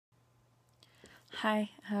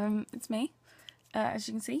Hi, it's me. As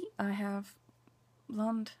you can see, I have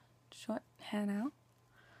blonde, short hair now,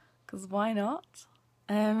 because why not?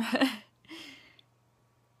 Um,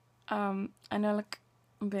 I know I look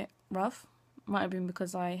a bit rough. Might have been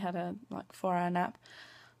because I had a 4-hour nap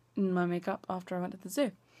in my makeup after I went to the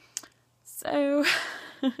zoo. So,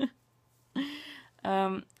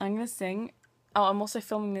 I'm gonna sing. Oh, I'm also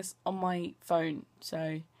filming this on my phone,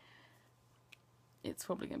 so it's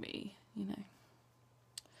probably gonna be,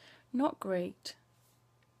 not great.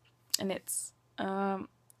 And it's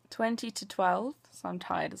 20 to 12, so I'm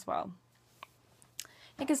tired as well.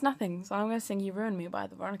 It gets nothing, so I'm going to sing You Ruined Me by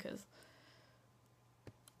the Veronicas.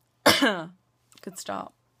 Good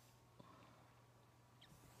start.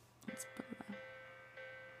 Let's put it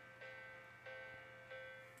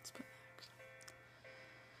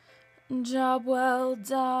there. Job well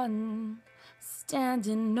done,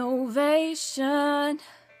 standing ovation.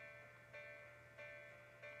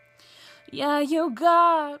 Yeah, you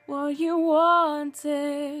got what you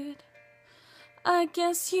wanted. I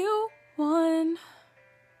guess you won.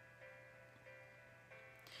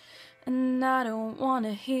 And I don't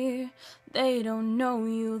wanna hear they don't know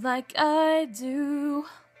you like I do.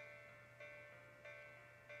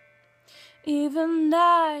 Even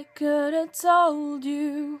I could've told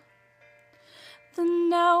you that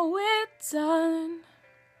now it's done.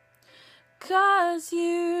 'Cause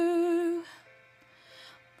you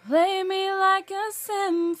play me like a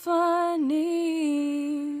symphony.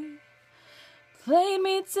 Played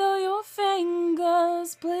me till your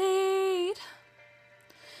fingers bleed.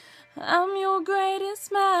 I'm your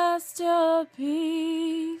greatest masterpiece.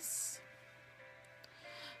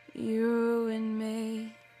 You ruined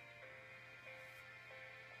me.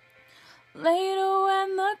 Later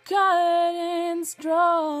when the curtain's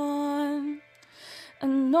drawn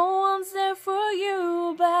and no one's there for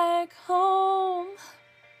you back home,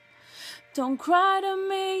 don't cry to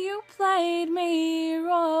me, you played me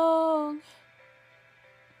wrong.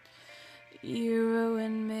 You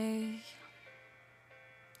ruined me.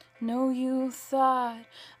 No, you thought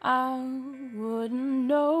I wouldn't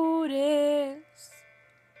notice.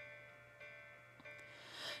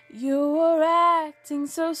 You were acting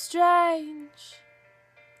so strange.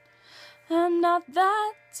 I'm not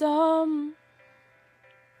that dumb.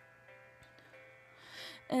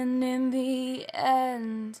 And in the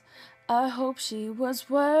end, I hope she was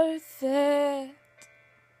worth it.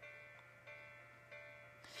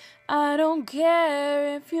 I don't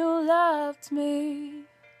care if you loved me.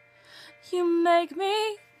 You make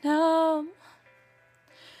me numb.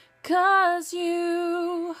 'Cause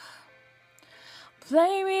you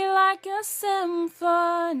play me like a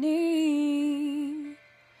symphony.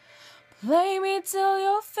 Play me till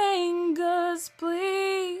your fingers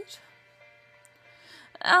bleed.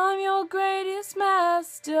 I'm your greatest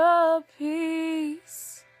masterpiece.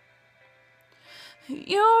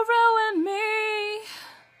 You ruined me.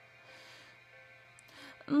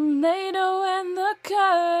 Later when the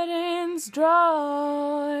curtain's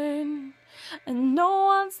drawn and no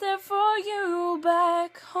one's there for you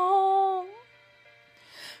back home,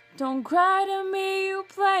 don't cry to me, you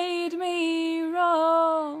played me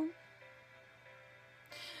wrong.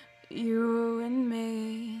 You ruined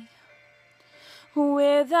me.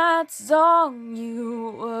 With that song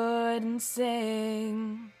you wouldn't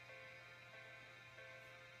sing.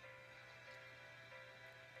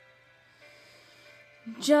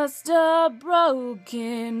 Just a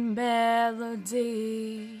broken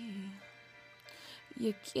melody.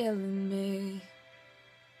 You're killing me.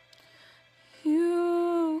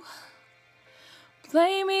 You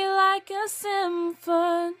play me like a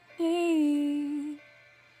symphony.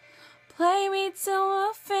 Play me till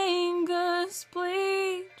my fingers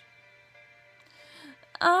bleed.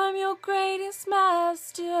 I'm your greatest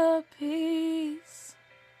masterpiece.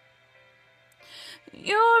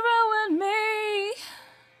 You ruined me.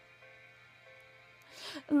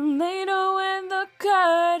 Later when the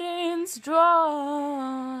curtain's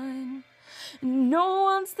drawn, no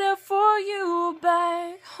one's there for you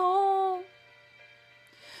back home,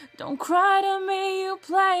 don't cry to me, you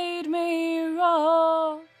played me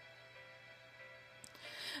wrong.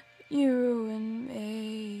 You ruined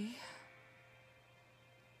me.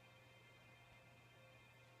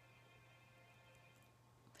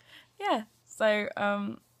 Yeah, so,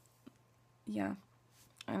 yeah.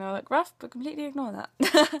 I know I look rough, but completely ignore that.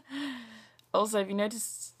 Also, if you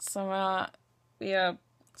noticed some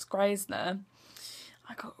sprays there,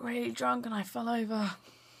 I got really drunk and I fell over.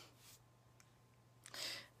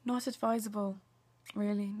 Not advisable.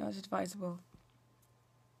 Really, not advisable.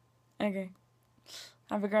 Okay.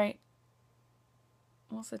 Have a great...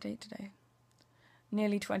 What's the date today?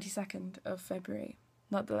 nearly 22nd of February.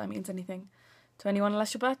 Not that means anything to anyone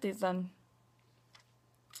unless your birthday's then.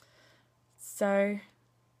 So,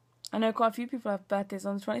 I know quite a few people have birthdays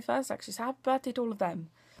on the 21st actually, so happy birthday to all of them.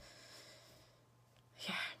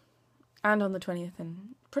 Yeah. And on the 20th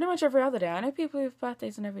and pretty much every other day. I know people who have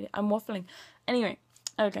birthdays on every day. I'm waffling. Anyway,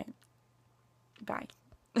 okay. Bye.